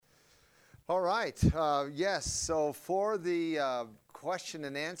All right. Yes. So for the question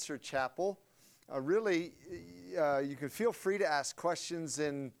and answer chapel, really, you can feel free to ask questions,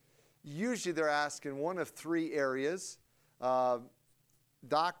 and usually they're asked in one of three areas: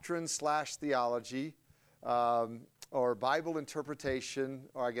 doctrine/theology, or Bible interpretation,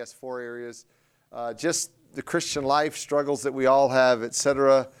 or I guess four areas: just the Christian life, struggles that we all have,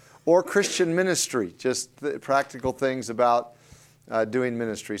 etc., or Christian ministry, just the practical things about doing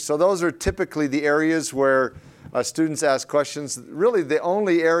ministry. So those are typically the areas where students ask questions. Really, the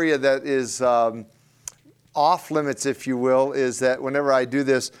only area that is off limits, if you will, is that whenever I do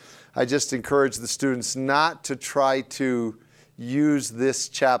this, I just encourage the students not to try to use this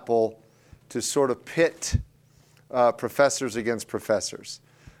chapel to sort of pit professors against professors,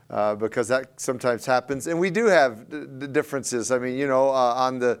 because that sometimes happens. And we do have differences. I mean,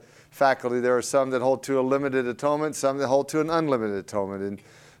 on the faculty, there are some that hold to a limited atonement, some that hold to an unlimited atonement, and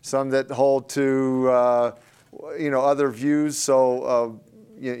some that hold to other views. So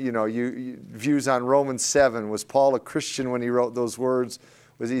views on Romans 7. Was Paul a Christian when he wrote those words?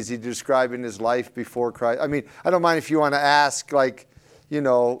 Was he describing his life before Christ? I mean, I don't mind if you want to ask,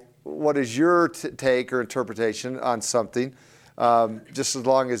 what is your take or interpretation on something, just as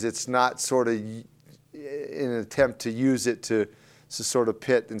long as it's not sort of in an attempt to use it to sort of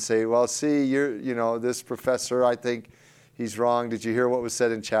pit and say, well, see, this professor, I think he's wrong. Did you hear what was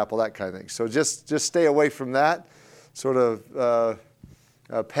said in chapel? That kind of thing. So just stay away from that sort of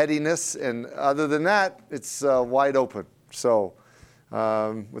pettiness. And other than that, it's wide open. So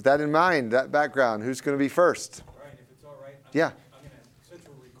with that in mind, that background, who's going to be first? All right, if it's all right. Yeah. I'm going to, since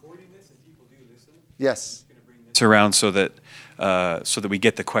we're recording this and people do listen. Yes. I'm going to bring this around so that we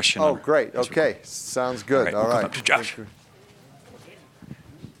get the question. Oh, great. Okay. Sounds good. All right. We'll come up to Josh.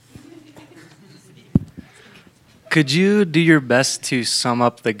 Could you do your best to sum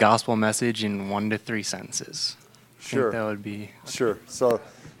up the gospel message in 1 to 3 sentences? Sure. I think that would be... Sure. So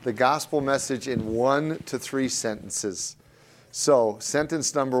the gospel message in 1 to 3 sentences. So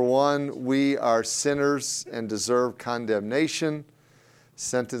sentence number 1, we are sinners and deserve condemnation.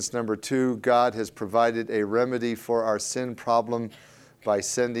 Sentence number 2, God has provided a remedy for our sin problem by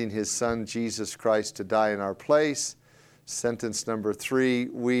sending his son Jesus Christ to die in our place. Sentence number 3,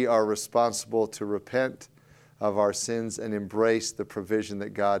 we are responsible to repent of our sins and embrace the provision that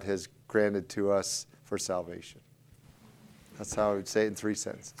God has granted to us for salvation. That's how I would say it in 3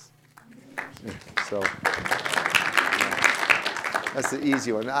 sentences. So that's the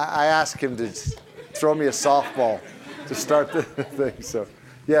easy one. I asked him to throw me a softball to start the thing. So,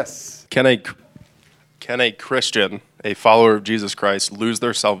 yes. Can a Christian, a follower of Jesus Christ, lose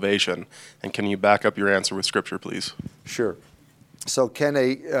their salvation? And can you back up your answer with Scripture, please? Sure. So can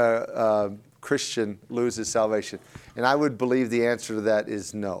a Christian lose his salvation? And I would believe the answer to that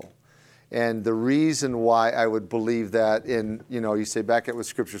is no. And the reason why I would believe that, you say back it with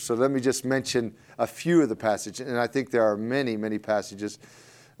Scripture. So let me just mention a few of the passages. And I think there are many, many passages.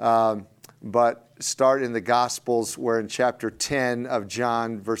 But start in the Gospels, where in chapter 10 of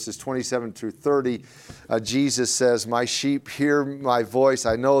John, verses 27 through 30, Jesus says, my sheep hear my voice.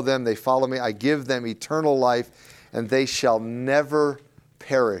 I know them. They follow me. I give them eternal life, and they shall never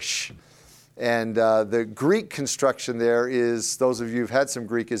perish. And the Greek construction there is, those of you who've had some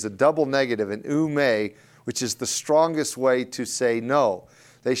Greek, is a double negative, an ume, which is the strongest way to say no.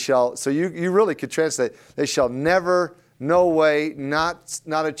 They shall, so you really could translate, they shall never, no way, not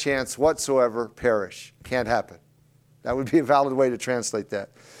a chance whatsoever, perish. Can't happen. That would be a valid way to translate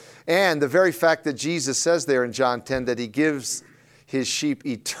that. And the very fact that Jesus says there in John 10 that he gives his sheep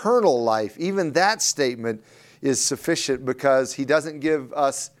eternal life, even that statement is sufficient, because he doesn't give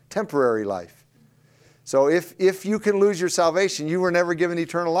us temporary life. So if you can lose your salvation, you were never given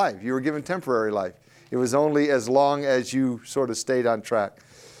eternal life. You were given temporary life. It was only as long as you sort of stayed on track.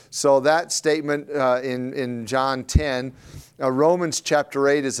 So that statement in John 10, Romans chapter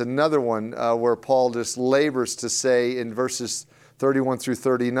 8 is another one where Paul just labors to say in verses 31 through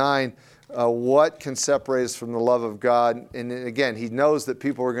 39, what can separate us from the love of God? And again, he knows that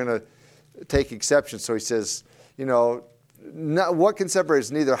people are going to take exception. So he says, what can separate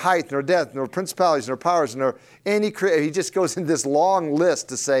us? Neither height, nor depth, nor principalities, nor powers, nor any creation. He just goes in this long list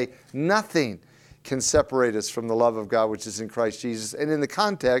to say nothing can separate us from the love of God, which is in Christ Jesus. And in the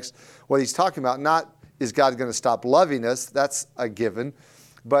context, what he's talking about, not is God going to stop loving us, that's a given,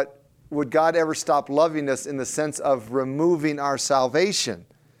 but would God ever stop loving us in the sense of removing our salvation?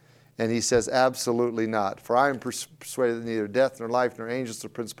 And he says, absolutely not. For I am persuaded that neither death, nor life, nor angels,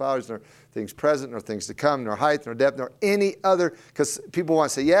 nor principalities, nor things present, nor things to come, nor height, nor depth, nor any other, because people want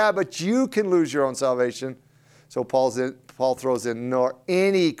to say, yeah, but you can lose your own salvation. So Paul Paul throws in, nor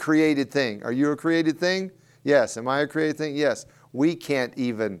any created thing. Are you a created thing? Yes. Am I a created thing? Yes. We can't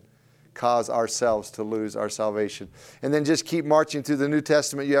even cause ourselves to lose our salvation. And then just keep marching through the New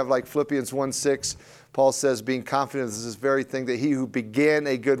Testament. You have like Philippians 1:6. Paul says, being confident of this very thing, that he who began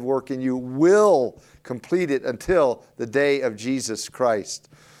a good work in you will complete it until the day of Jesus Christ.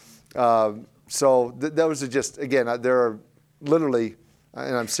 So those are just, again, there are literally,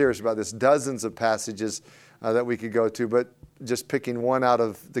 and I'm serious about this, dozens of passages that we could go to, but just picking one out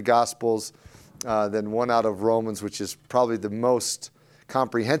of the Gospels, then one out of Romans, which is probably the most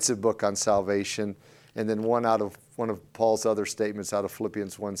comprehensive book on salvation, and then one of Paul's other statements out of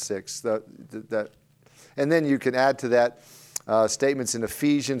Philippians 1:6. And then you can add to that statements in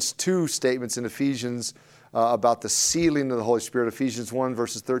Ephesians, two statements in Ephesians about the sealing of the Holy Spirit. Ephesians 1,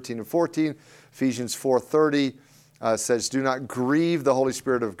 verses 13 and 14. Ephesians 4:30 says, do not grieve the Holy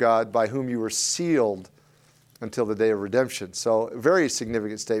Spirit of God, by whom you were sealed until the day of redemption. So a very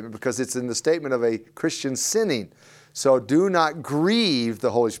significant statement, because it's in the statement of a Christian sinning. So do not grieve the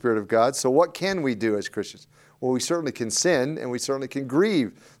Holy Spirit of God. So what can we do as Christians? Well, we certainly can sin, and we certainly can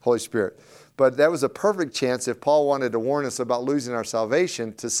grieve the Holy Spirit. But that was a perfect chance, if Paul wanted to warn us about losing our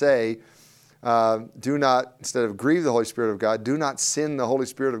salvation, to say, do not, instead of grieve the Holy Spirit of God, do not sin the Holy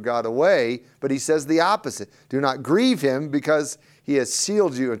Spirit of God away. But he says the opposite. Do not grieve him, because he has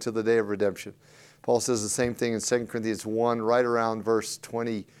sealed you until the day of redemption. Paul says the same thing in 2 Corinthians 1, right around verse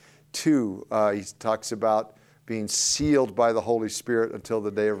 22. He talks about being sealed by the Holy Spirit until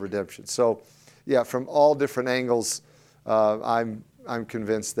the day of redemption. So, yeah, from all different angles, I'm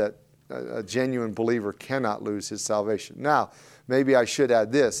convinced that a genuine believer cannot lose his salvation. Now, maybe I should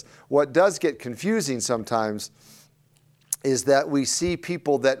add this. What does get confusing sometimes is that we see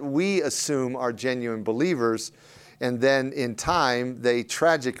people that we assume are genuine believers, and then in time they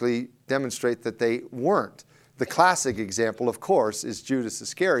tragically demonstrate that they weren't. The classic example, of course, is Judas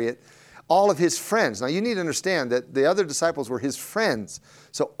Iscariot. All of his friends. Now, you need to understand that the other disciples were his friends.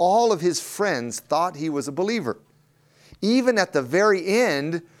 So all of his friends thought he was a believer. Even at the very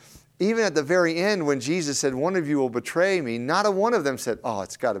end, when Jesus said, one of you will betray me, not a one of them said, oh,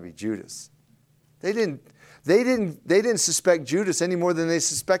 it's got to be Judas. They didn't suspect Judas any more than they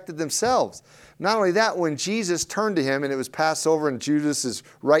suspected themselves. Not only that, when Jesus turned to him, and it was Passover, and Judas is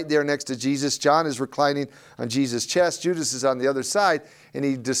right there next to Jesus, John is reclining on Jesus' chest, Judas is on the other side, and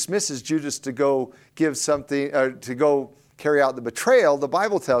he dismisses Judas to go give something, to go carry out the betrayal. The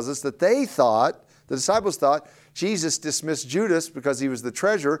Bible tells us that the disciples thought, Jesus dismissed Judas because he was the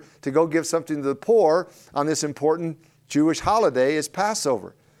treasurer to go give something to the poor on this important Jewish holiday as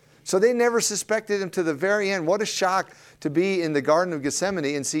Passover. So they never suspected him to the very end. What a shock to be in the Garden of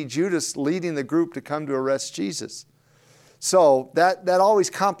Gethsemane and see Judas leading the group to come to arrest Jesus. So that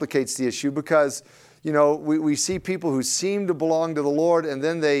always complicates the issue, because we see people who seem to belong to the Lord, and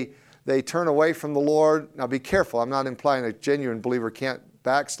then they turn away from the Lord. Now be careful. I'm not implying a genuine believer can't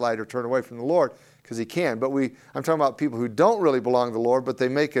backslide or turn away from the Lord, because he can. But I'm talking about people who don't really belong to the Lord, but they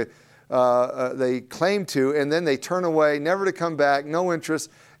they claim to, and then they turn away, never to come back, no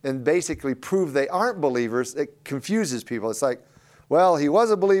interest, and basically prove they aren't believers. It confuses people. It's like, well, he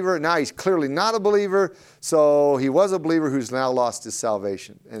was a believer, now he's clearly not a believer, so he was a believer who's now lost his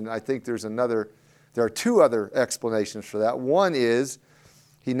salvation. And I think there are two other explanations for that. One is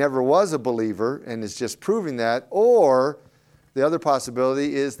he never was a believer and is just proving that, or the other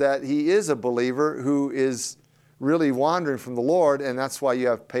possibility is that he is a believer who is really wandering from the Lord, and that's why you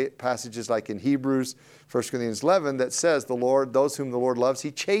have passages like in Hebrews, 1 Corinthians 11, that says those whom the Lord loves,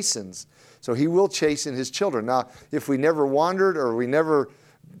 he chastens. So he will chasten his children. Now, if we never wandered or we never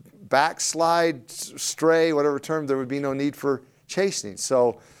backslide, stray, whatever term, there would be no need for chastening.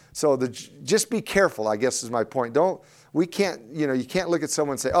 So just be careful, I guess is my point. You can't look at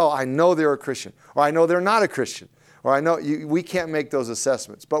someone and say, oh, I know they're a Christian, or I know they're not a Christian, or we can't make those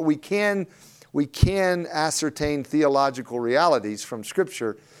assessments. But we can ascertain theological realities from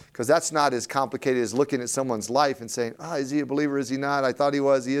Scripture, because that's not as complicated as looking at someone's life and saying, is he a believer, is he not? I thought he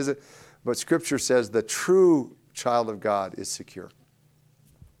was, he isn't. But Scripture says the true child of God is secure.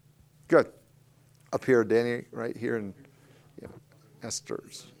 Good. Up here, Danny, right here in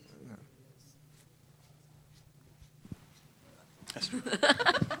Esther's.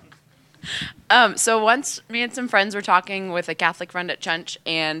 So once me and some friends were talking with a Catholic friend at church,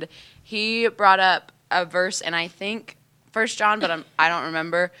 and he brought up a verse, and I think 1 John, but I don't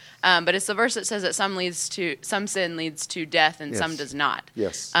remember. But it's the verse that says that some sin leads to death and some does not.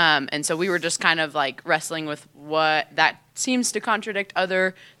 Yes. And so we were just kind of like wrestling with what that seems to contradict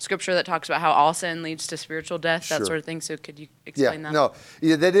other scripture that talks about how all sin leads to spiritual death, that sort of thing. So could you explain that? No,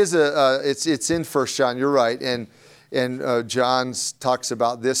 that is it's in 1 John. You're right, and And John talks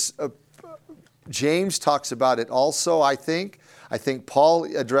about this. James talks about it also, I think. I think Paul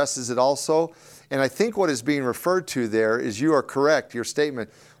addresses it also. And I think what is being referred to there is, you are correct, your statement,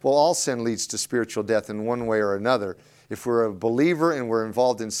 well, all sin leads to spiritual death in one way or another. If we're a believer and we're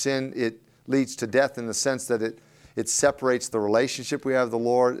involved in sin, it leads to death in the sense that it separates the relationship we have with the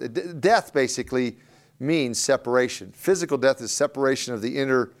Lord. Death basically means separation. Physical death is separation of the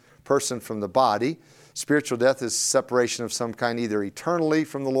inner person from the body. Spiritual death is separation of some kind, either eternally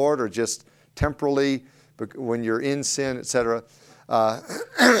from the Lord or just temporally when you're in sin, etc.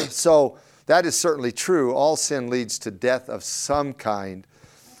 So that is certainly true. All sin leads to death of some kind.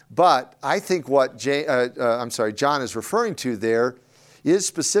 But I think what John is referring to there is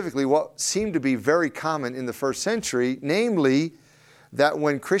specifically what seemed to be very common in the first century, namely that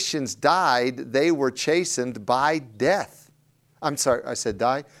when Christians died, they were chastened by death. I'm sorry, I said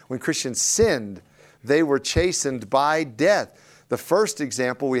die. When Christians sinned, they were chastened by death. The first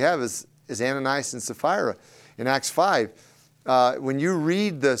example we have is Ananias and Sapphira in Acts 5. When you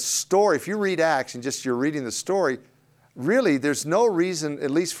read the story, if you read Acts and just you're reading the story, really there's no reason,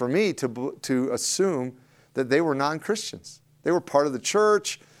 at least for me, to assume that they were non-Christians. They were part of the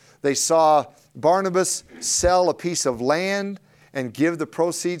church. They saw Barnabas sell a piece of land and give the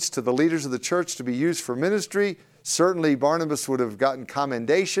proceeds to the leaders of the church to be used for ministry. Certainly Barnabas would have gotten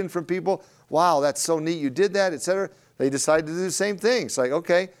commendation from people. Wow, that's so neat you did that, etc. They decided to do the same thing. It's like,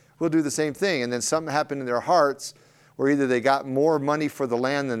 okay, we'll do the same thing. And then something happened in their hearts where either they got more money for the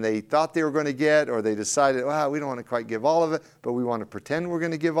land than they thought they were going to get, or they decided, wow, we don't want to quite give all of it, but we want to pretend we're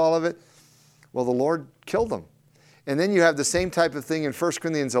going to give all of it. Well, the Lord killed them. And then you have the same type of thing in 1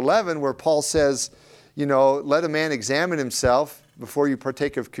 Corinthians 11 where Paul says, let a man examine himself before you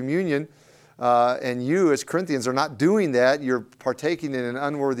partake of communion. And you, as Corinthians, are not doing that. You're partaking in an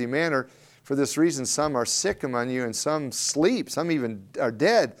unworthy manner. For this reason, some are sick among you and some sleep. Some even are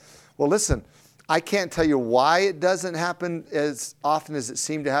dead. Well, listen, I can't tell you why it doesn't happen as often as it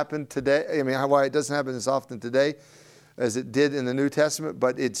seemed to happen today. Why it doesn't happen as often today as it did in the New Testament,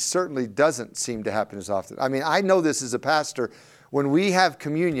 but it certainly doesn't seem to happen as often. I know this as a pastor. When we have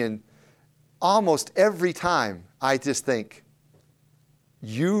communion, almost every time I just think,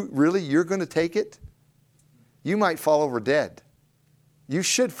 you're going to take it? You might fall over dead. You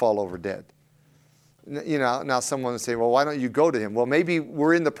should fall over dead. Now someone will say, well, why don't you go to him? Well, maybe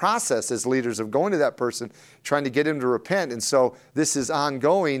we're in the process as leaders of going to that person, trying to get him to repent. And so this is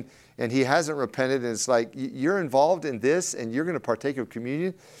ongoing and he hasn't repented. And it's like, you're involved in this and you're going to partake of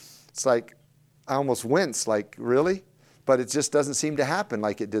communion. It's like, I almost wince, like, really? But it just doesn't seem to happen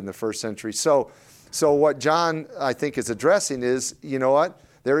like it did in the first century. So what John, I think, is addressing is,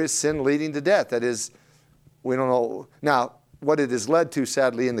 there is sin leading to death. That is, we don't know. Now, what it has led to,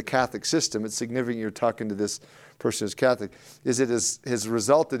 sadly, in the Catholic system, it's significant you're talking to this person who's Catholic, is it has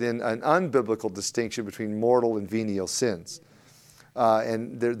resulted in an unbiblical distinction between mortal and venial sins.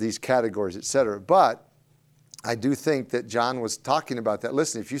 And there are these categories, etc. But I do think that John was talking about that.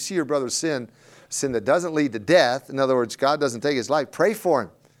 Listen, if you see your brother sin that doesn't lead to death, in other words, God doesn't take his life, pray for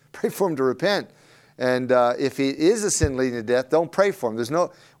him. Pray for him to repent. And if he is a sin leading to death, don't pray for him.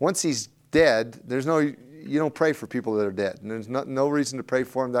 Once he's dead, you don't pray for people that are dead. And there's no reason to pray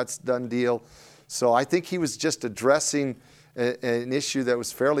for him. That's a done deal. So I think he was just addressing an issue that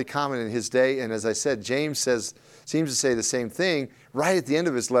was fairly common in his day. And as I said, James seems to say the same thing right at the end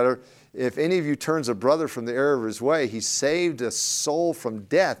of his letter. If any of you turns a brother from the error of his way, he saved a soul from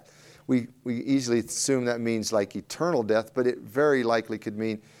death. We easily assume that means like eternal death, but it very likely could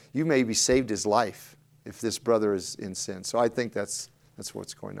mean you maybe saved his life if this brother is in sin. So I think that's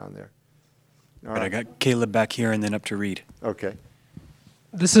what's going on there. All right. I got Caleb back here and then up to Reed. Okay.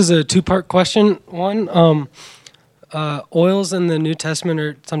 This is a two-part question. One, oils in the New Testament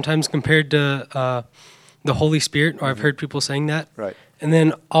are sometimes compared to the Holy Spirit, or I've heard people saying that. Right. And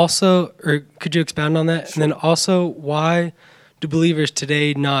then also, or could you expound on that? Sure. And then also, why do believers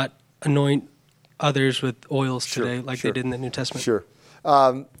today not anoint others with oils today like they did in the New Testament? Sure.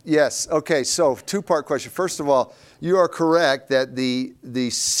 Yes. Okay. So two-part question. First of all, you are correct that the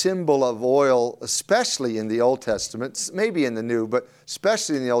symbol of oil, especially in the Old Testament, maybe in the New, but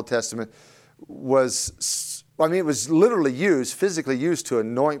especially in the Old Testament, it was literally physically used to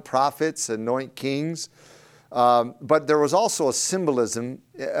anoint prophets, anoint kings. But there was also a symbolism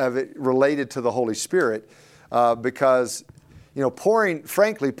of it related to the Holy Spirit, because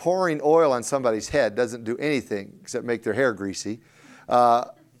pouring oil on somebody's head doesn't do anything except make their hair greasy.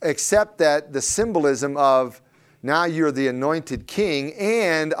 Except that the symbolism of now you're the anointed king,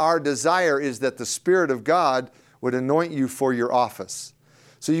 and our desire is that the Spirit of God would anoint you for your office.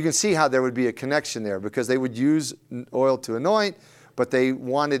 So you can see how there would be a connection there, because they would use oil to anoint, but they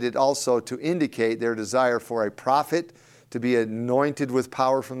wanted it also to indicate their desire for a prophet to be anointed with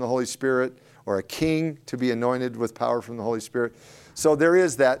power from the Holy Spirit, or a king to be anointed with power from the Holy Spirit. So there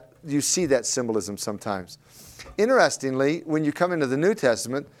is that, you see that symbolism sometimes. Interestingly, when you come into the New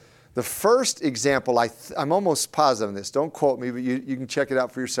Testament, the first example, I'm almost positive on this, don't quote me, but you can check it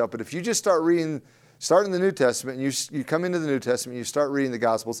out for yourself. But if you just start in the New Testament, and you come into the New Testament, and you start reading the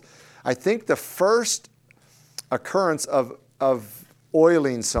Gospels, I think the first occurrence of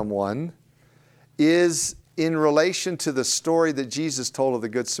oiling someone is in relation to the story that Jesus told of the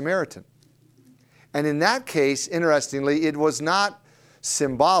Good Samaritan. And in that case, interestingly, it was not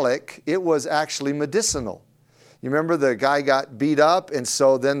symbolic, it was actually medicinal. You remember the guy got beat up, and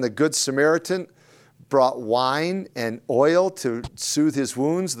so then the Good Samaritan brought wine and oil to soothe his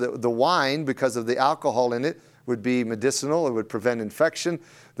wounds. The wine, because of the alcohol in it, would be medicinal. It would prevent infection.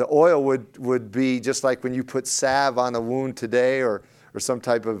 The oil would be just like when you put salve on a wound today, or some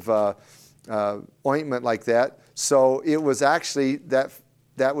type of ointment like that. So it was actually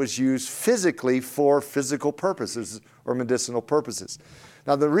that was used physically for physical purposes or medicinal purposes.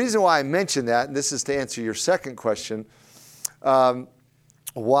 Now, the reason why I mention that, and this is to answer your second question,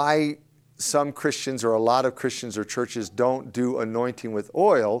 why some Christians or a lot of Christians or churches don't do anointing with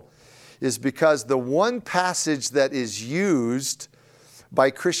oil, is because the one passage that is used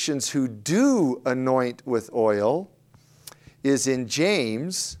by Christians who do anoint with oil is in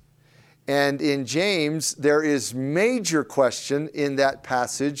James. And in James, there is major question in that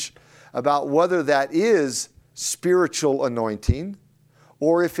passage about whether that is spiritual anointing,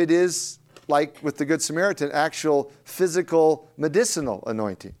 or if it is, like with the Good Samaritan, actual physical medicinal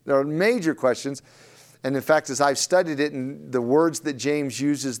anointing. There are major questions. And in fact, as I've studied it and the words that James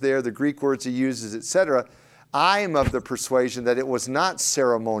uses there, the Greek words he uses, etc., I am of the persuasion that it was not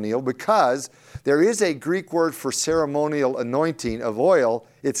ceremonial, because there is a Greek word for ceremonial anointing of oil.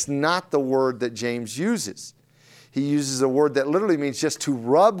 It's not the word that James uses. He uses a word that literally means just to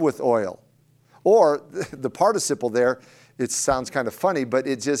rub with oil. Or the participle there, it sounds kind of funny, but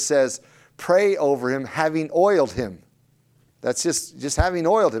it just says, pray over him, having oiled him. That's just having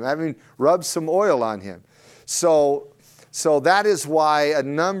oiled him, having rubbed some oil on him. So that is why a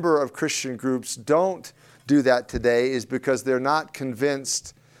number of Christian groups don't do that today, is because they're not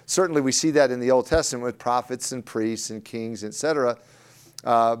convinced. Certainly we see that in the Old Testament with prophets and priests and kings, etc.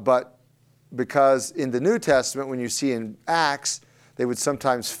 But because in the New Testament, when you see in Acts, they would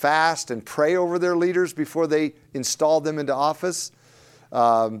sometimes fast and pray over their leaders before they installed them into office.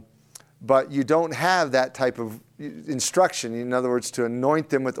 But you don't have that type of instruction. In other words, to anoint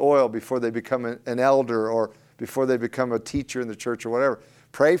them with oil before they become an elder or before they become a teacher in the church or whatever.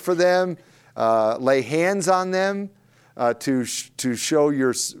 Pray for them, lay hands on them to show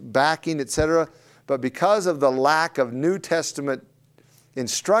your backing, etc. But because of the lack of New Testament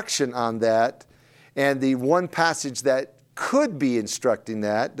instruction on that, and the one passage that could be instructing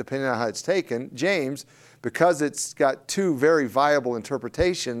that, depending on how it's taken, James, because it's got two very viable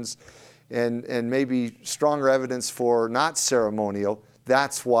interpretations and maybe stronger evidence for not ceremonial,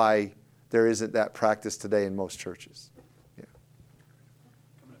 that's why there isn't that practice today in most churches. Yeah.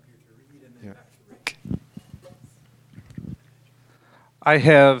 Yeah. I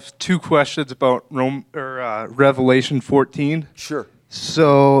have two questions about Revelation 14. Sure.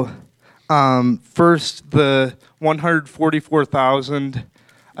 So, first, the 144,000,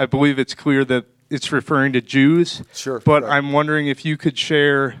 I believe it's clear that it's referring to Jews. Sure. But right. I'm wondering if you could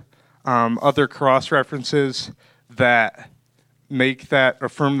share other cross-references that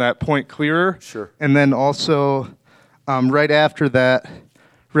affirm that point clearer. Sure. And then also, right after that,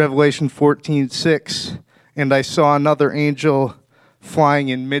 Revelation 14:6, and I saw another angel flying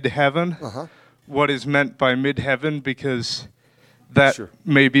in mid-heaven. Uh-huh. What is meant by mid-heaven? Because that Sure.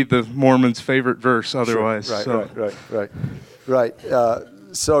 may be the Mormon's favorite verse otherwise. Sure. Right.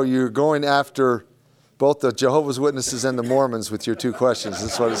 So you're going after both the Jehovah's Witnesses and the Mormons with your two questions.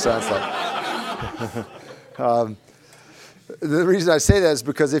 That's what it sounds like. The reason I say that is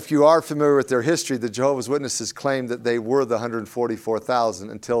because if you are familiar with their history, the Jehovah's Witnesses claimed that they were the 144,000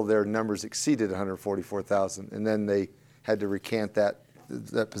 until their numbers exceeded 144,000, and then they had to recant that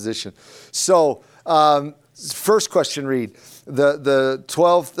position. So, first question, Reed. The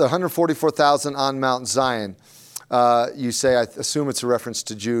 144,000 on Mount Zion. You say, I assume it's a reference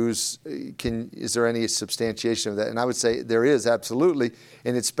to Jews. Is there any substantiation of that? And I would say there is, absolutely.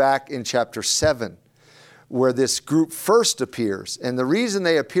 And it's back in chapter 7, where this group first appears. And the reason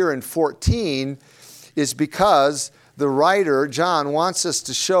they appear in 14 is because the writer, John, wants us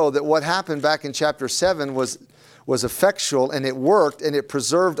to show that what happened back in chapter 7 was was effectual, and it worked, and it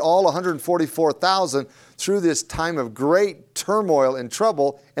preserved all 144,000 through this time of great turmoil and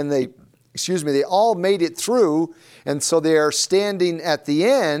trouble, and they all made it through, and so they are standing at the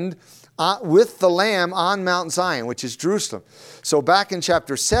end with the Lamb on Mount Zion, which is Jerusalem. So back in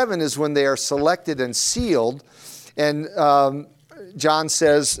chapter 7 is when they are selected and sealed, and John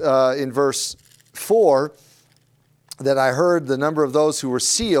says in verse 4 that I heard the number of those who were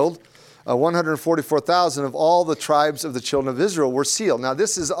sealed, 144,000 of all the tribes of the children of Israel were sealed. Now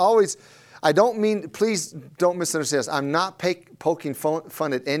this is always, I don't mean, please don't misunderstand this. I'm not poking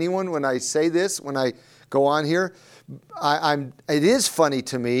fun at anyone when I say this, when I go on here. It is funny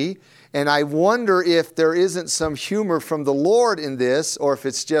to me, and I wonder if there isn't some humor from the Lord in this, or if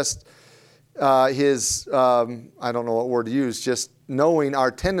it's just his, I don't know what word to use, just knowing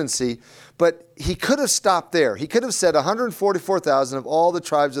our tendency. But he could have stopped there. He could have said 144,000 of all the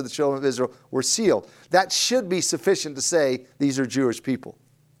tribes of the children of Israel were sealed. That should be sufficient to say these are Jewish people.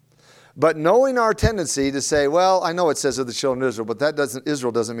 But knowing our tendency to say, well, I know it says of the children of Israel, but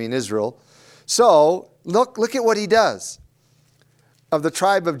Israel doesn't mean Israel. So look at what he does. Of the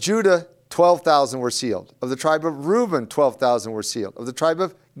tribe of Judah, 12,000 were sealed. Of the tribe of Reuben, 12,000 were sealed. Of the tribe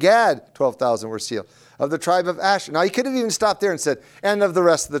of Gad, 12,000 were sealed. Of the tribe of Asher. Now, he could have even stopped there and said, and of the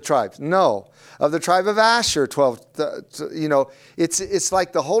rest of the tribes. No. Of the tribe of Asher, 12, it's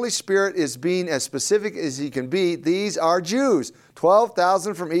like the Holy Spirit is being as specific as he can be. These are Jews,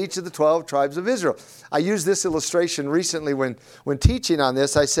 12,000 from each of the 12 tribes of Israel. I used this illustration recently when teaching on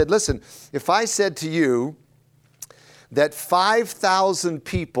this. I said, listen, if I said to you that 5,000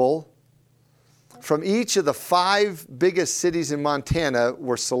 people from each of the 5 biggest cities in Montana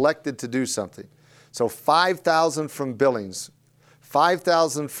were selected to do something. So 5,000 from Billings,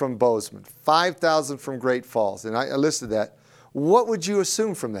 5,000 from Bozeman, 5,000 from Great Falls, and I listed that. What would you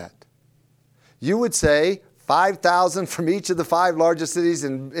assume from that? You would say 5,000 from each of the 5 largest cities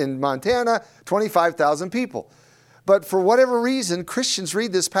in Montana, 25,000 people. But for whatever reason, Christians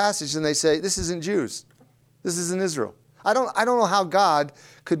read this passage and they say, this isn't Jews. This isn't Israel. I don't know how God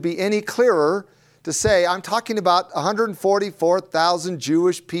could be any clearer to say, I'm talking about 144,000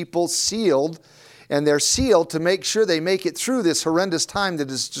 Jewish people sealed, and they're sealed to make sure they make it through this horrendous time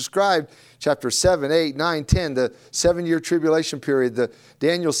that is described, chapter 7, 8, 9, 10, the 7-year tribulation period, the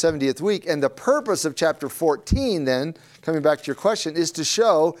Daniel 70th week. And the purpose of chapter 14 then, coming back to your question, is to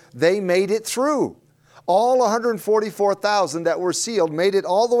show they made it through. All 144,000 that were sealed made it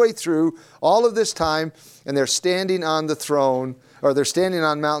all the way through all of this time, and they're standing on the throne, or they're standing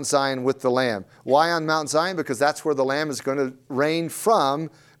on Mount Zion with the Lamb. Why on Mount Zion? Because that's where the Lamb is going to reign from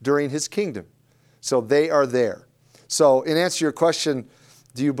during his kingdom. So they are there. So in answer to your question,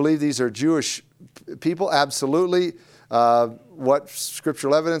 do you believe these are Jewish people? Absolutely. What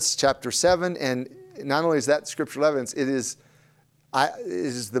scriptural evidence? Chapter 7. And not only is that scriptural evidence, it is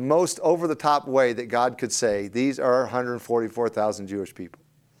the most over-the-top way that God could say, these are 144,000 Jewish people.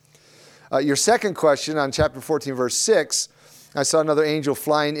 Your second question on chapter 14, verse 6, I saw another angel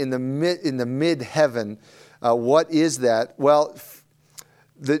flying in the mid-heaven. What is that? Well,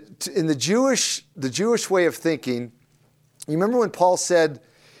 in the Jewish way of thinking, you remember when Paul said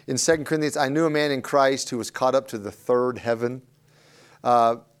in 2 Corinthians, I knew a man in Christ who was caught up to the third heaven?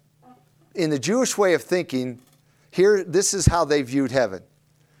 In the Jewish way of thinking, this is how they viewed heaven.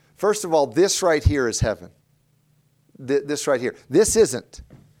 First of all, this right here is heaven. This right here. This isn't.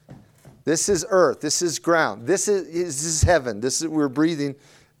 This is earth. This is ground. This is heaven. We're breathing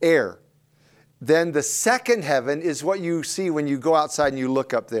air. Then the second heaven is what you see when you go outside and you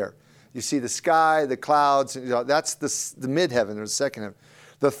look up there. You see the sky, the clouds. That's the mid-heaven or the second heaven.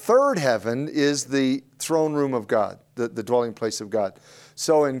 The third heaven is the throne room of God, the dwelling place of God.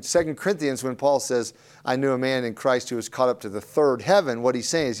 So in 2 Corinthians, when Paul says, I knew a man in Christ who was caught up to the third heaven, what he's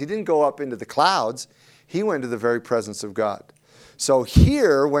saying is he didn't go up into the clouds. He went to the very presence of God. So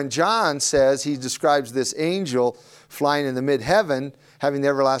here, when John says, he describes this angel flying in the mid-heaven, having the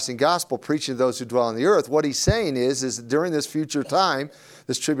everlasting gospel, preaching to those who dwell on the earth, what he's saying is during this future time,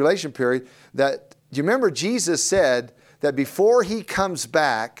 this tribulation period, that, do you remember Jesus said that before he comes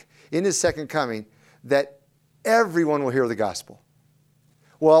back in his second coming, that everyone will hear the gospel?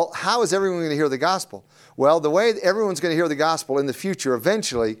 Well, how is everyone going to hear the gospel? Well, the way everyone's going to hear the gospel in the future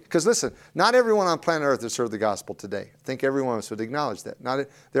eventually, because listen, not everyone on planet Earth has heard the gospel today. I think every one of us would acknowledge that.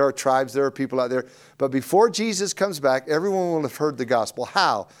 There are tribes, there are people out there. But before Jesus comes back, everyone will have heard the gospel.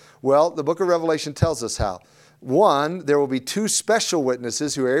 How? Well, the book of Revelation tells us how. One, there will be 2 special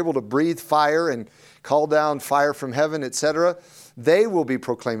witnesses who are able to breathe fire and call down fire from heaven, etc. They will be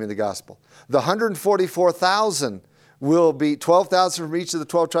proclaiming the gospel. The 144,000 will be 12,000 from each of the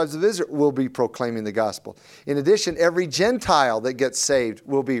 12 tribes of Israel will be proclaiming the gospel. In addition, every Gentile that gets saved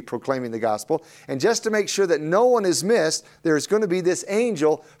will be proclaiming the gospel. And just to make sure that no one is missed, there's going to be this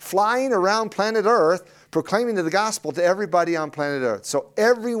angel flying around planet Earth proclaiming the gospel to everybody on planet Earth. So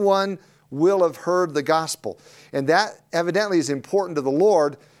everyone will have heard the gospel. And that evidently is important to the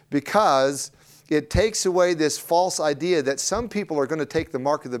Lord because it takes away this false idea that some people are going to take the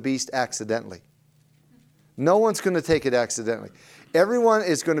mark of the beast accidentally. No one's going to take it accidentally. Everyone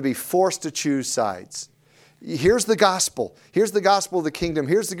is going to be forced to choose sides. Here's the gospel. Here's the gospel of the kingdom.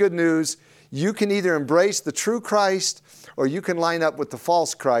 Here's the good news. You can either embrace the true Christ or you can line up with the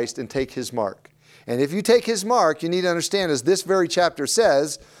false Christ and take his mark. And if you take his mark, you need to understand, as this very chapter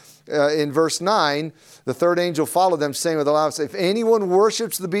says, in verse 9, the third angel followed them, saying with a loud voice, if anyone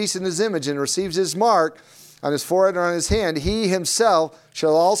worships the beast in his image and receives his mark on his forehead or on his hand, he himself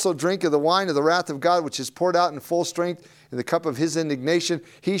shall also drink of the wine of the wrath of God, which is poured out in full strength in the cup of his indignation.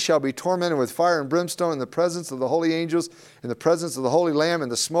 He shall be tormented with fire and brimstone in the presence of the holy angels, in the presence of the holy Lamb,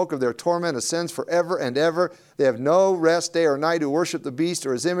 and the smoke of their torment ascends forever and ever. They have no rest day or night who worship the beast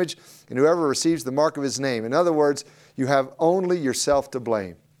or his image, and whoever receives the mark of his name. In other words, you have only yourself to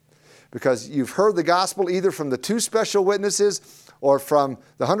blame, because you've heard the gospel either from the two special witnesses or from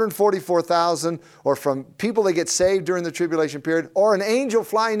the 144,000 or from people that get saved during the tribulation period or an angel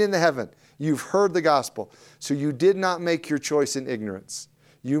flying into heaven. You've heard the gospel. So you did not make your choice in ignorance.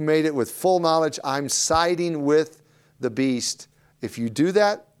 You made it with full knowledge. I'm siding with the beast. If you do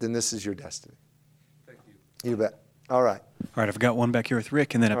that, then this is your destiny. Thank you. You bet. All right. All right, I've got one back here with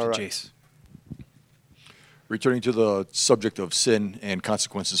Rick and then up to right. Jace. Returning to the subject of sin and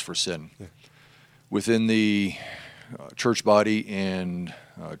consequences for sin. Yeah. Within the church body and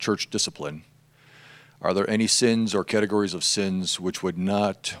church discipline, are there any sins or categories of sins which would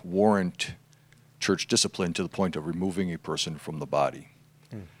not warrant church discipline to the point of removing a person from the body?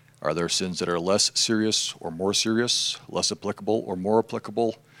 Are there sins that are less serious or more serious, less applicable or more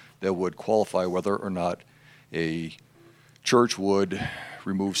applicable, that would qualify whether or not a church would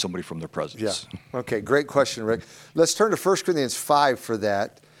remove somebody from their presence? Yeah. Okay, great question, Rick. Let's turn to 1 Corinthians 5 for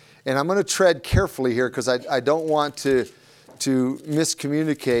that. And I'm going to tread carefully here because I don't want to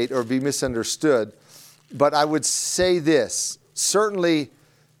miscommunicate or be misunderstood. But I would say this. Certainly,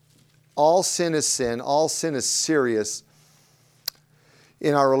 all sin is sin. All sin is serious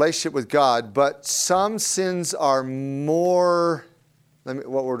in our relationship with God. But some sins are more,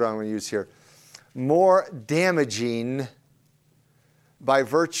 what word am I going to use here? More damaging by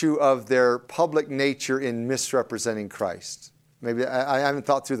virtue of their public nature in misrepresenting Christ. Maybe I haven't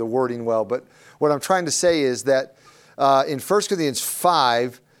thought through the wording well, but what I'm trying to say is that in 1 Corinthians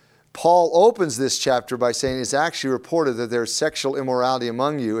 5, Paul opens this chapter by saying it's actually reported that there's sexual immorality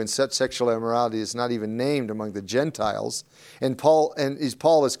among you, and such sexual immorality is not even named among the Gentiles. And Paul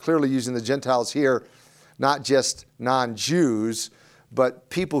is clearly using the Gentiles here, not just non-Jews, but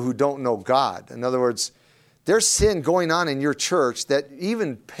people who don't know God. In other words, there's sin going on in your church that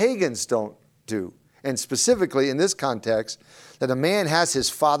even pagans don't do. And specifically in this context, that a man has his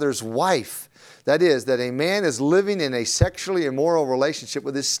father's wife. That is, that a man is living in a sexually immoral relationship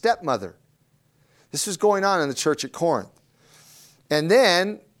with his stepmother. This was going on in the church at Corinth. And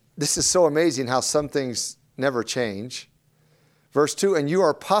then, this is so amazing how some things never change. Verse 2, and you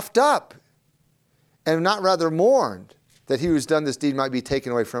are puffed up and not rather mourned, that he who's done this deed might be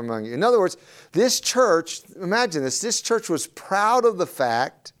taken away from among you. In other words, this church, imagine this church was proud of the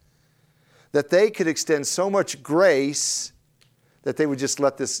fact that they could extend so much grace that they would just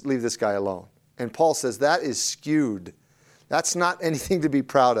leave this guy alone. And Paul says that is skewed. That's not anything to be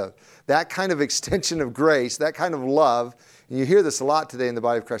proud of. That kind of extension of grace, that kind of love, and you hear this a lot today in the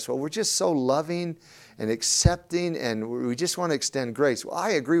body of Christ. Well, we're just so loving and accepting, and we just want to extend grace. Well, I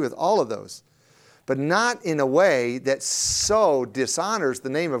agree with all of those, but not in a way that so dishonors the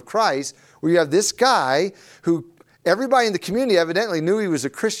name of Christ, where you have this guy who everybody in the community evidently knew he was a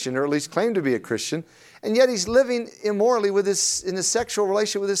Christian, or at least claimed to be a Christian, and yet he's living immorally in a sexual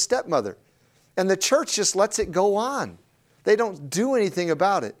relationship with his stepmother. And the church just lets it go on. They don't do anything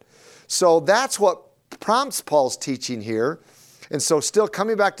about it. So that's what prompts Paul's teaching here. And so still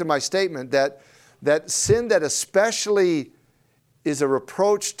coming back to my statement that sin that especially is a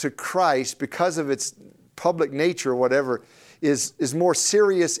reproach to Christ because of its public nature or whatever is more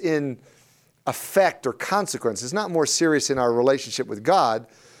serious in effect or consequence. It's not more serious in our relationship with God.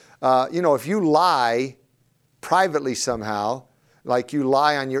 If you lie privately somehow, like you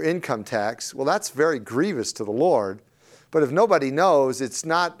lie on your income tax, well, that's very grievous to the Lord. But if nobody knows, it's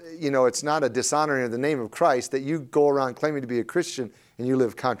not a dishonoring of the name of Christ that you go around claiming to be a Christian and you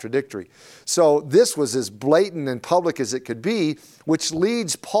live contradictory. So this was as blatant and public as it could be, which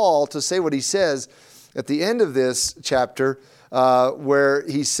leads Paul to say what he says at the end of this chapter, where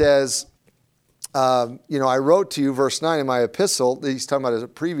he says, I wrote to you, verse 9 in my epistle, he's talking about a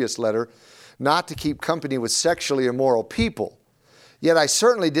previous letter, not to keep company with sexually immoral people. Yet I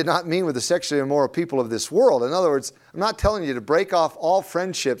certainly did not mean with the sexually immoral people of this world. In other words, I'm not telling you to break off all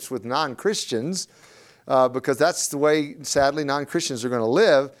friendships with non-Christians, because that's the way, sadly, non-Christians are going to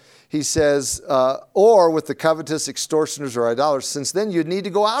live. He says, or with the covetous, extortioners, or idolaters, since then you'd need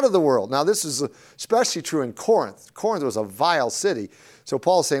to go out of the world. Now, this is especially true in Corinth. Corinth was a vile city. So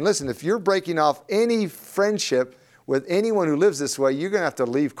Paul's saying, listen, if you're breaking off any friendship with anyone who lives this way, you're going to have to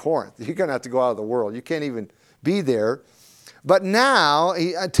leave Corinth. You're going to have to go out of the world. You can't even be there. But now,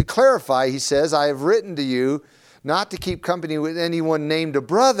 to clarify, he says, I have written to you not to keep company with anyone named a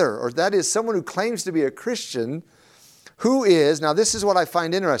brother, or that is someone who claims to be a Christian, who is, now this is what I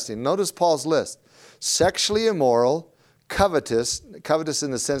find interesting. Notice Paul's list. Sexually immoral, covetous in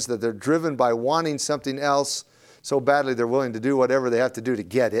the sense that they're driven by wanting something else so badly they're willing to do whatever they have to do to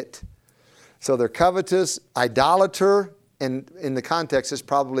get it. So they're covetous, idolater, and in the context is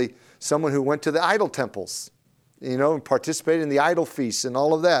probably someone who went to the idol temples, and participated in the idol feasts and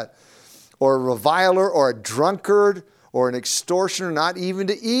all of that. Or a reviler, or a drunkard, or an extortioner, not even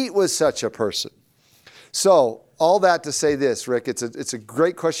to eat with such a person. So, all that to say this, Rick, it's a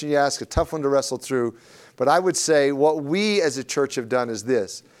great question you ask, a tough one to wrestle through, but I would say what we as a church have done is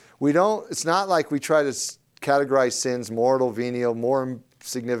this. It's not like we try to categorize sins, mortal, venial, more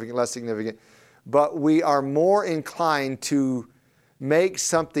significant, less significant, but we are more inclined to make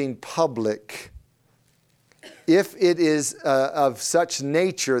something public if it is of such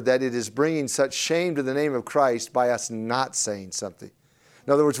nature that it is bringing such shame to the name of Christ by us not saying something.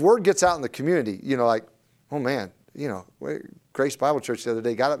 In other words, word gets out in the community, like, oh man, Grace Bible Church the other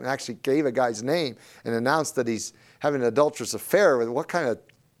day got up and actually gave a guy's name and announced that he's having an adulterous affair with. What kind of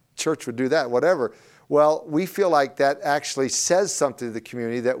church would do that? Whatever. Well, we feel like that actually says something to the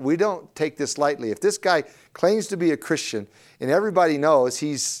community, that we don't take this lightly. If this guy claims to be a Christian and everybody knows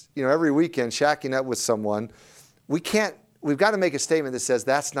he's, every weekend shacking up with someone, we've got to make a statement that says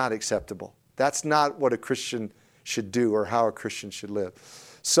that's not acceptable. That's not what a Christian should do or how a Christian should live.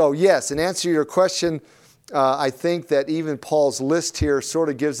 So yes, in answer to your question, I think that even Paul's list here sort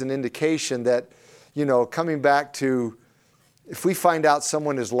of gives an indication that, coming back to, if we find out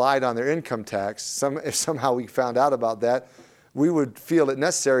someone has lied on their income tax, if somehow we found out about that, we would feel it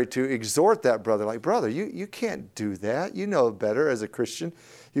necessary to exhort that brother, like, brother, you can't do that. You know better as a Christian.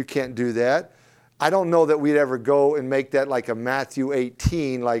 You can't do that. I don't know that we'd ever go and make that like a Matthew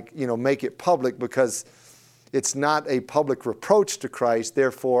 18, make it public, because it's not a public reproach to Christ.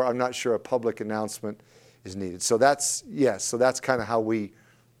 Therefore, I'm not sure a public announcement is needed. So that's kind of how we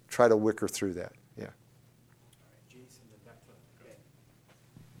try to wicker through that. Yeah.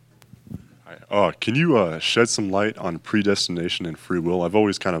 Hi. Can you shed some light on predestination and free will? I've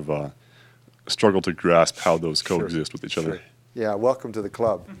always kind of struggled to grasp how those coexist with each other. Sure. Yeah, welcome to the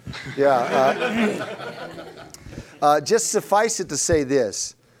club. Yeah. Just suffice it to say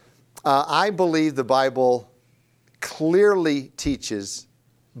this. I believe the Bible clearly teaches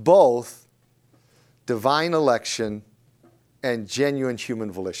both divine election and genuine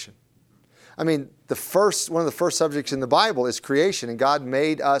human volition. I mean, one of the first subjects in the Bible is creation, and God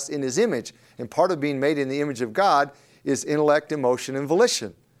made us in His image. And part of being made in the image of God is intellect, emotion, and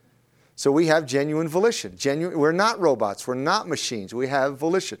volition. So we have genuine volition. We're not robots. We're not machines. We have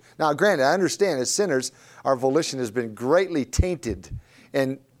volition. Now, granted, I understand as sinners, our volition has been greatly tainted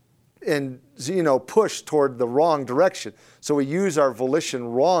and pushed toward the wrong direction. So we use our volition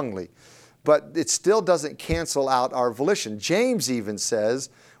wrongly. But it still doesn't cancel out our volition. James even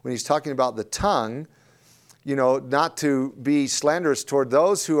says, when he's talking about the tongue, not to be slanderous toward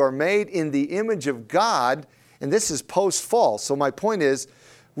those who are made in the image of God. And this is post-fall. So my point is,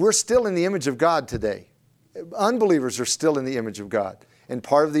 we're still in the image of God today. Unbelievers are still in the image of God. And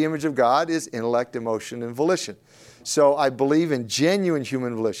part of the image of God is intellect, emotion, and volition. So I believe in genuine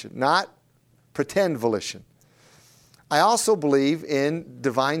human volition, not pretend volition. I also believe in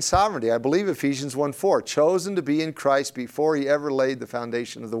divine sovereignty. I believe Ephesians 1:4, chosen to be in Christ before He ever laid the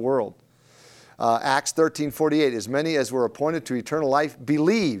foundation of the world. Acts 13:48, as many as were appointed to eternal life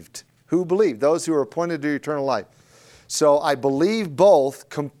believed. Who believed? Those who were appointed to eternal life. So I believe both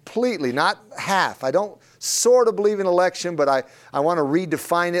completely, not half. I don't sort of believe in election, but I want to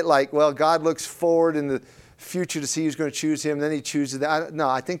redefine it like, well, God looks forward in the future to see who's going to choose Him, then He chooses that. No,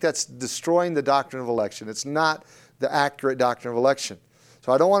 I think that's destroying the doctrine of election. It's not the accurate doctrine of election.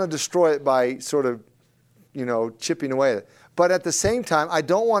 So I don't want to destroy it by sort of, chipping away at it. But at the same time, I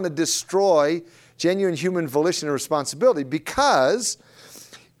don't want to destroy genuine human volition and responsibility, because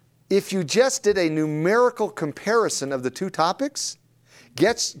if you just did a numerical comparison of the two topics,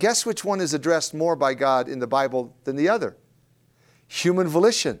 guess which one is addressed more by God in the Bible than the other? Human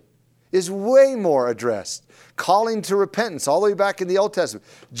volition is way more addressed. Calling to repentance, all the way back in the Old Testament.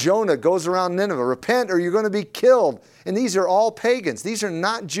 Jonah goes around Nineveh, repent or you're going to be killed. And these are all pagans. These are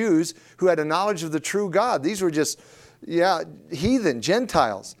not Jews who had a knowledge of the true God. These were just, heathen,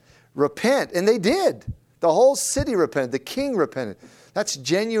 Gentiles. Repent, and they did. The whole city repented. The king repented. That's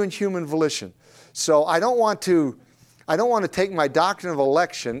genuine human volition. So I don't want to take my doctrine of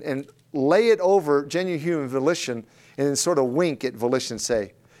election and lay it over genuine human volition and then sort of wink at volition and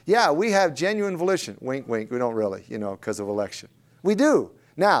say, yeah, we have genuine volition. Wink, wink. We don't really, because of election. We do.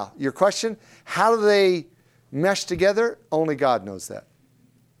 Now, your question, how do they mesh together? Only God knows that.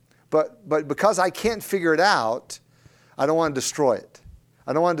 But because I can't figure it out, I don't want to destroy it.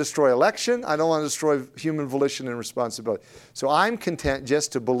 I don't want to destroy election. I don't want to destroy human volition and responsibility. So I'm content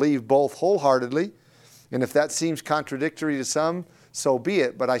just to believe both wholeheartedly. And if that seems contradictory to some, so be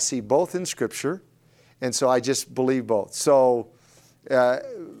it. But I see both in Scripture. And so I just believe both. So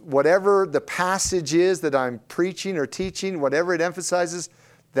whatever the passage is that I'm preaching or teaching, whatever it emphasizes,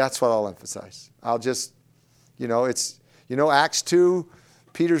 that's what I'll emphasize. I'll just, Acts 2,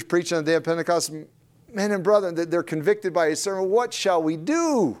 Peter's preaching on the day of Pentecost. Men and brethren, they're convicted by his sermon. What shall we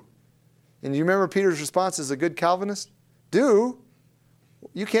do? And you remember Peter's response as a good Calvinist? Do?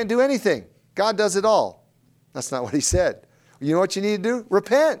 You can't do anything. God does it all. That's not what he said. You know what you need to do?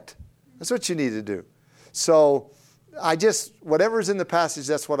 Repent. That's what you need to do. So whatever's in the passage,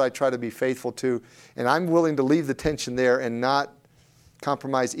 that's what I try to be faithful to. And I'm willing to leave the tension there and not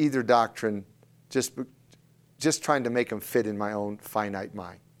compromise either doctrine, just trying to make them fit in my own finite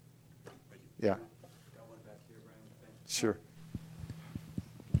mind. Yeah. Sure.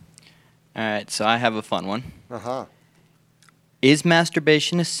 All right, so I have a fun one. Uh-huh. Is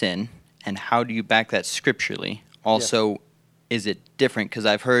masturbation a sin, and how do you back that scripturally? Also, Is it different? Because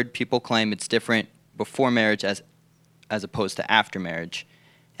I've heard people claim it's different before marriage as opposed to after marriage.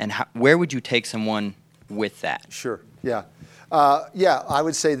 And where would you take someone with that? Sure, yeah. I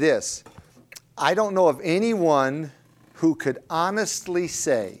would say this. I don't know of anyone who could honestly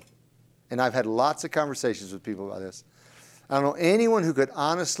say, and I've had lots of conversations with people about this, I don't know anyone who could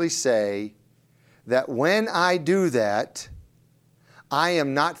honestly say that when I do that, I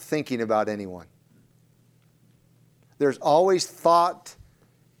am not thinking about anyone. There's always thought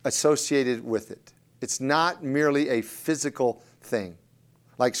associated with it. It's not merely a physical thing,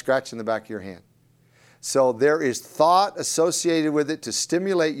 like scratching the back of your hand. So there is thought associated with it to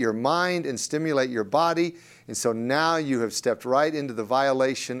stimulate your mind and stimulate your body. And so now you have stepped right into the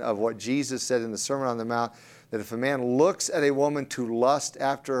violation of what Jesus said in the Sermon on the Mount, that if a man looks at a woman to lust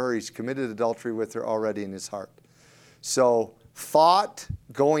after her, he's committed adultery with her already in his heart. So thought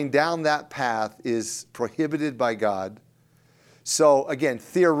going down that path is prohibited by God. So again,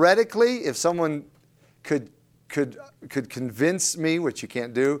 theoretically, if someone could convince me, which you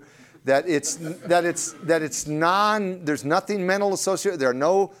can't do, there's nothing mental associated, there are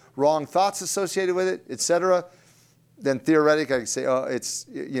no wrong thoughts associated with it, etc., then theoretically I can say,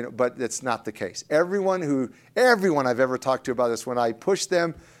 but that's not the case. Everyone I've ever talked to about this, when I push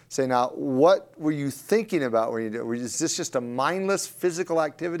them, say, now, what were you thinking about when you did it? Is this just a mindless physical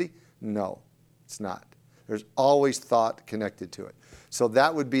activity? No, it's not. There's always thought connected to it. So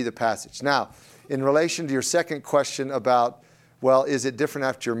that would be the passage. Now, in relation to your second question about, well, is it different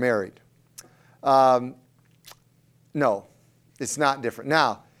after you're married? No, it's not different.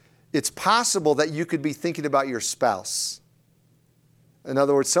 Now, it's possible that you could be thinking about your spouse. In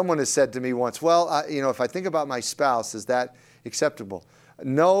other words, someone has said to me once, well, if I think about my spouse, is that acceptable?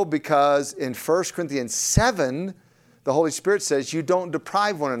 No, because in 1 Corinthians 7, the Holy Spirit says you don't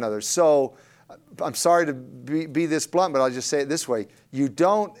deprive one another. So I'm sorry to be this blunt, but I'll just say it this way. You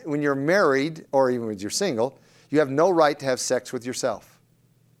don't, when you're married, or even when you're single, you have no right to have sex with yourself.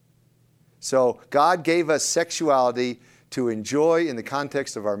 So God gave us sexuality to enjoy in the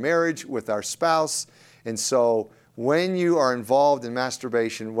context of our marriage with our spouse. And so when you are involved in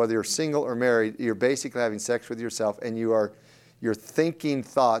masturbation, whether you're single or married, you're basically having sex with yourself, and you're thinking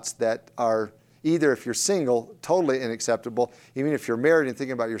thoughts that are either, if you're single, totally unacceptable, even if you're married and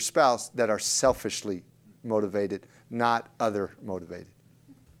thinking about your spouse, that are selfishly motivated, not other motivated.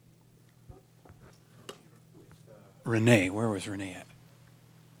 Renee, where was Renee at?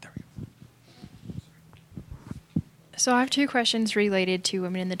 There we go. So I have two questions related to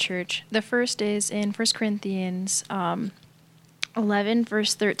women in the church. The first is in 1 Corinthians 11,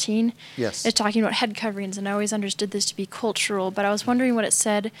 verse 13. Yes. It's talking about head coverings, and I always understood this to be cultural, but I was wondering what it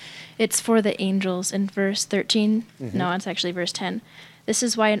said. It's for the angels in verse 13. No, it's actually verse 10. This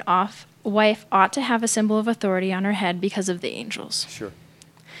is why an wife ought to have a symbol of authority on her head because of the angels. Sure.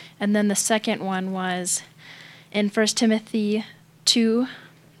 And then the second one was in 1 Timothy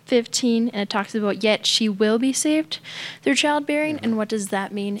 2:15, and it talks about, yet she will be saved through childbearing. And what does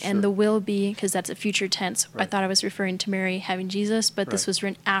that mean? Sure. And the will be, because that's a future tense. I thought I was referring to Mary having Jesus, but this was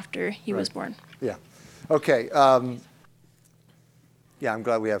written after he was born. Yeah. Okay. Yeah, I'm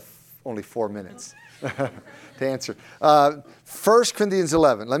glad we have only 4 minutes to answer. 1 Corinthians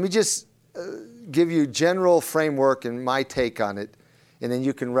 11. Let me just give you general framework and my take on it, and then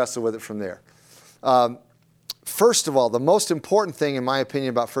you can wrestle with it from there. First of all, the most important thing, in my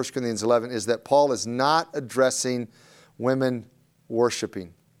opinion, about 1 Corinthians 11 is that Paul is not addressing women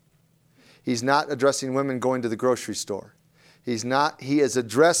worshiping. He's not addressing women going to the grocery store. He is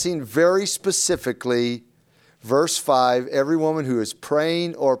addressing very specifically, verse 5, every woman who is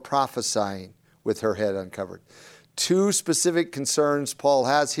praying or prophesying with her head uncovered. 2 specific concerns Paul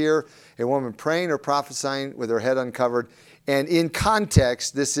has here: a woman praying or prophesying with her head uncovered. And in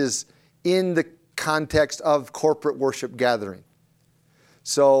context, this is in the context of corporate worship gathering.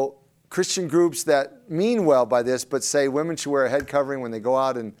 So Christian groups that mean well by this, but say women should wear a head covering when they go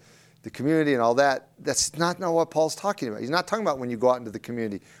out in the community and all that, that's not what Paul's talking about. He's not talking about when you go out into the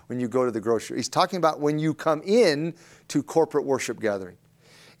community, when you go to the grocery. He's talking about when you come in to corporate worship gathering.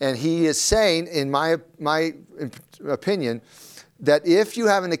 And he is saying, in my opinion, that if you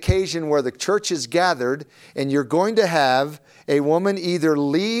have an occasion where the church is gathered and you're going to have a woman either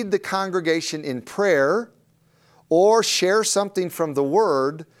lead the congregation in prayer or share something from the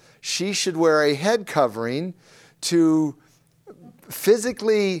Word, she should wear a head covering to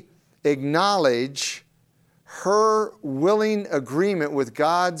physically acknowledge her willing agreement with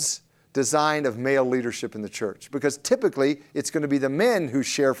God's design of male leadership in the church. Because typically, it's going to be the men who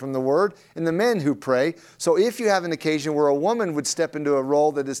share from the Word and the men who pray. So if you have an occasion where a woman would step into a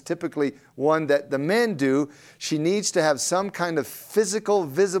role that is typically one that the men do, she needs to have some kind of physical,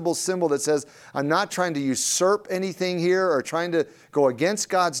 visible symbol that says, I'm not trying to usurp anything here or trying to go against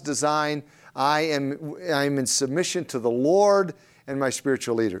God's design. I am in submission to the Lord and my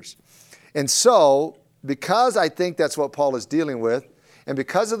spiritual leaders. And so, because I think that's what Paul is dealing with, and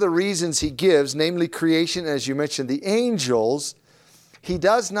because of the reasons he gives, namely creation, as you mentioned, the angels, he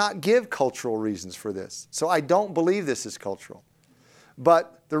does not give cultural reasons for this. So I don't believe this is cultural.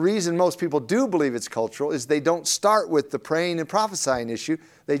 But the reason most people do believe it's cultural is they don't start with the praying and prophesying issue.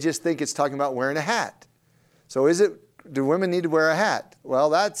 They just think it's talking about wearing a hat. So do women need to wear a hat?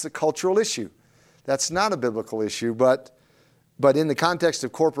 Well, that's a cultural issue. That's not a biblical issue, but in the context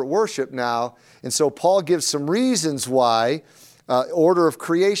of corporate worship now. And so Paul gives some reasons why. Order of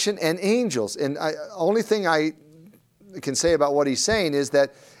creation and angels. And only thing I can say about what he's saying is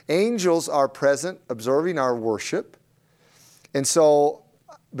that angels are present observing our worship. And so,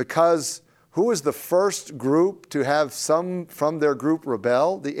 because who was the first group to have some from their group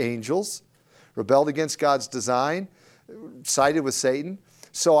rebel? The angels. Rebelled against God's design, sided with Satan.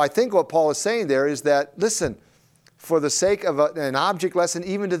 So I think what Paul is saying there is that, listen, for the sake of an object lesson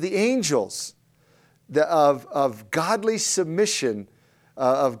even to the angels, of godly submission,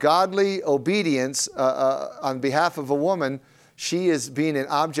 of godly obedience on behalf of a woman, she is being an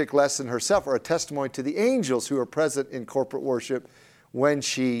object lesson herself or a testimony to the angels who are present in corporate worship when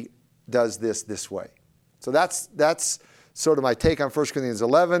she does this way. So that's sort of my take on 1 Corinthians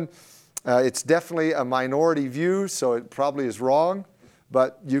 11. It's definitely a minority view, so it probably is wrong,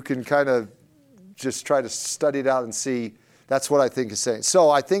 but you can kind of just try to study it out and see. That's what I think is saying. So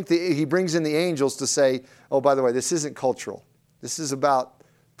I think he brings in the angels to say, oh, by the way, this isn't cultural. This is about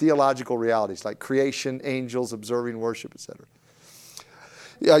theological realities like creation, angels, observing worship, etc.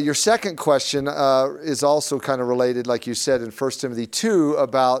 Your second question is also kind of related, like you said in 1 Timothy 2,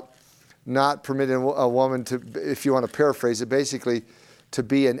 about not permitting a woman to, if you want to paraphrase it, basically to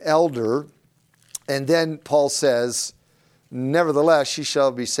be an elder. And then Paul says, nevertheless, she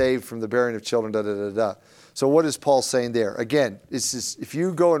shall be saved from the bearing of children, da-da-da-da. So what is Paul saying there? Again, if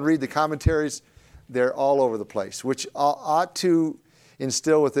you go and read the commentaries, they're all over the place, which ought to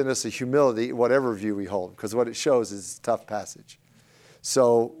instill within us a humility, whatever view we hold, because what it shows is a tough passage.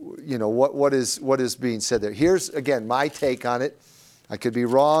 So, what is being said there? Here's, again, my take on it. I could be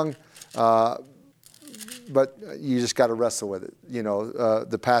wrong, but you just got to wrestle with it,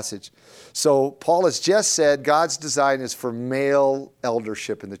 the passage. So Paul has just said God's design is for male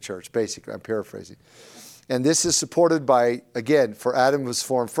eldership in the church, basically. I'm paraphrasing. And this is supported by, again, for Adam was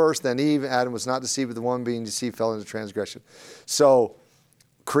formed first, then Eve. Adam was not deceived, but the one being deceived fell into transgression. So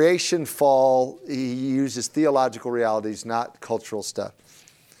creation, fall, he uses theological realities, not cultural stuff.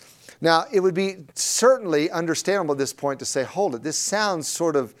 Now, it would be certainly understandable at this point to say, hold it, this sounds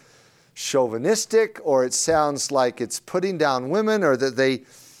sort of chauvinistic, or it sounds like it's putting down women, or that they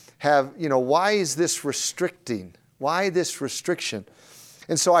have, why is this restricting? Why this restriction?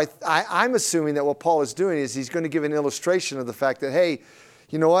 And so I'm assuming that what Paul is doing is he's going to give an illustration of the fact that, hey,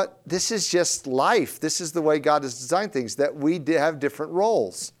 you know what? This is just life. This is the way God has designed things, that we have different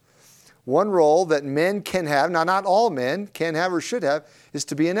roles. One role that men can have, now not all men can have or should have, is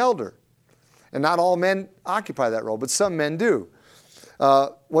to be an elder. And not all men occupy that role, but some men do.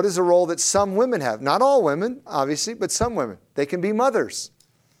 What is a role that some women have? Not all women, obviously, but some women. They can be mothers.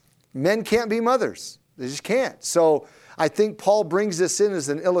 Men can't be mothers. They just can't. So I think Paul brings this in as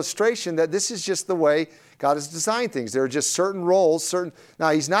an illustration that this is just the way God has designed things. There are just certain roles.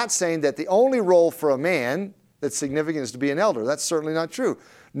 Now, he's not saying that the only role for a man that's significant is to be an elder. That's certainly not true.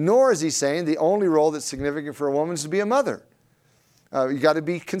 Nor is he saying the only role that's significant for a woman is to be a mother. You got to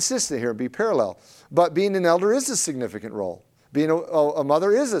be consistent here and be parallel. But being an elder is a significant role. Being a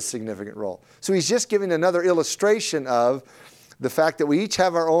mother is a significant role. So he's just giving another illustration of the fact that we each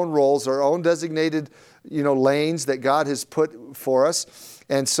have our own roles, our own designated, lanes that God has put for us.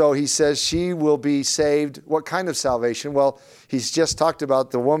 And so he says she will be saved. What kind of salvation? Well, he's just talked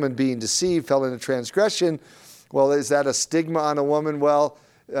about the woman being deceived, fell into transgression. Well, is that a stigma on a woman? Well,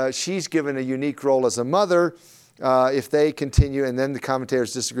 she's given a unique role as a mother. If they continue, and then the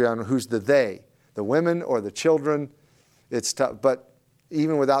commentators disagree on who's the they, the women or the children. It's tough. But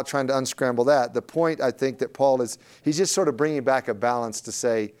even without trying to unscramble that, the point I think that Paul is, he's just sort of bringing back a balance to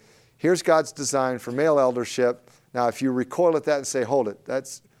say, here's God's design for male eldership. Now, if you recoil at that and say, hold it,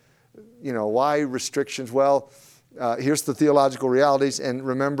 that's, why restrictions? Well, here's the theological realities. And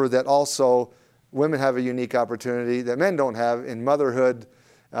remember that also women have a unique opportunity that men don't have in motherhood.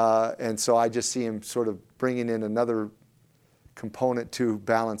 And so I just see him sort of bringing in another component to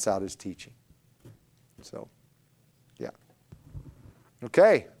balance out his teaching. So, yeah.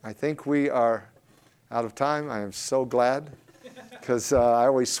 Okay, I think we are out of time. I am so glad, because I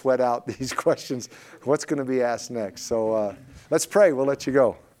always sweat out these questions. What's going to be asked next? So let's pray. We'll let you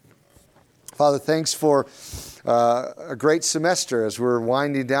go. Father, thanks for a great semester as we're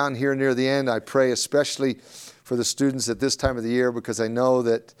winding down here near the end. I pray especially for the students at this time of the year, because I know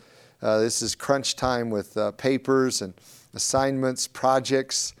that this is crunch time with papers and assignments,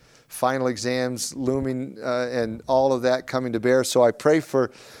 projects, final exams looming, and all of that coming to bear. So I pray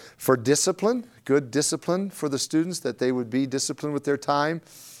for discipline, good discipline for the students, that they would be disciplined with their time,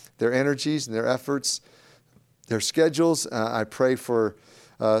 their energies, and their efforts, their schedules. I pray for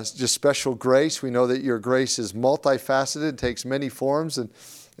just special grace. We know that your grace is multifaceted, takes many forms, and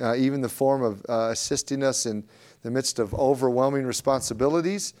even the form of assisting us in the midst of overwhelming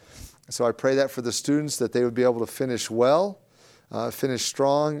responsibilities. So I pray that for the students, that they would be able to finish well, finish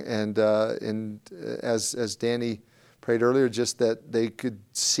strong, and as Danny prayed earlier, just that they could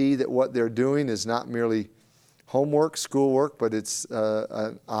see that what they're doing is not merely homework, schoolwork, but it's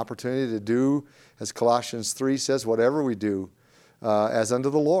an opportunity to do, as Colossians 3 says, whatever we do, as unto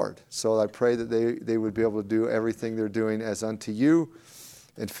the Lord. So I pray that they would be able to do everything they're doing as unto you,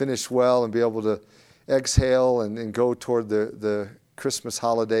 and finish well, and be able to exhale and go toward the Christmas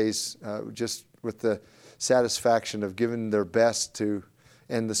holidays just with the satisfaction of giving their best to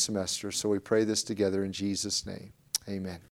end the semester. So we pray this together in Jesus' name. Amen.